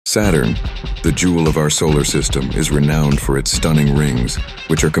Saturn, the jewel of our solar system, is renowned for its stunning rings,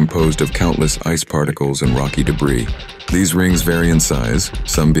 which are composed of countless ice particles and rocky debris. These rings vary in size,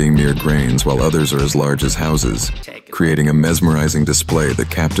 some being mere grains while others are as large as houses, creating a mesmerizing display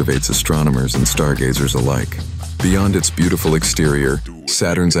that captivates astronomers and stargazers alike. Beyond its beautiful exterior,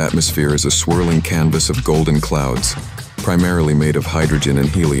 Saturn's atmosphere is a swirling canvas of golden clouds, primarily made of hydrogen and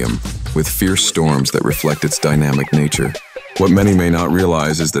helium, with fierce storms that reflect its dynamic nature. What many may not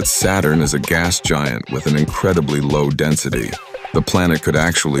realize is that Saturn is a gas giant with an incredibly low density. The planet could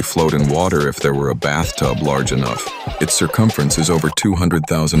actually float in water if there were a bathtub large enough. Its circumference is over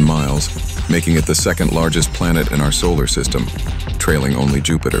 200,000 miles, making it the second largest planet in our solar system, trailing only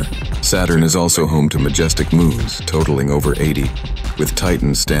Jupiter. Saturn is also home to majestic moons, totaling over 80, with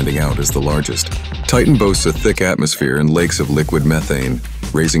Titan standing out as the largest. Titan boasts a thick atmosphere and lakes of liquid methane,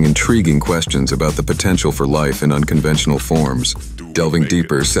 raising intriguing questions about the potential for life in unconventional forms. Delving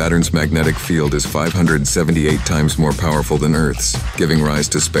deeper, Saturn's magnetic field is 578 times more powerful than Earth's, giving rise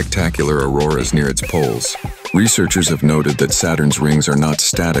to spectacular auroras near its poles. Researchers have noted that Saturn's rings are not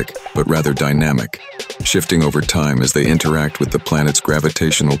static, but rather dynamic, shifting over time as they interact with the planet's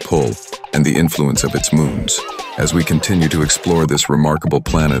gravitational pull and the influence of its moons. As we continue to explore this remarkable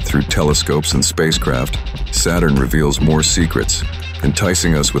planet through telescopes and spacecraft, Saturn reveals more secrets,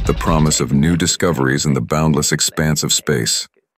 enticing us with the promise of new discoveries in the boundless expanse of space.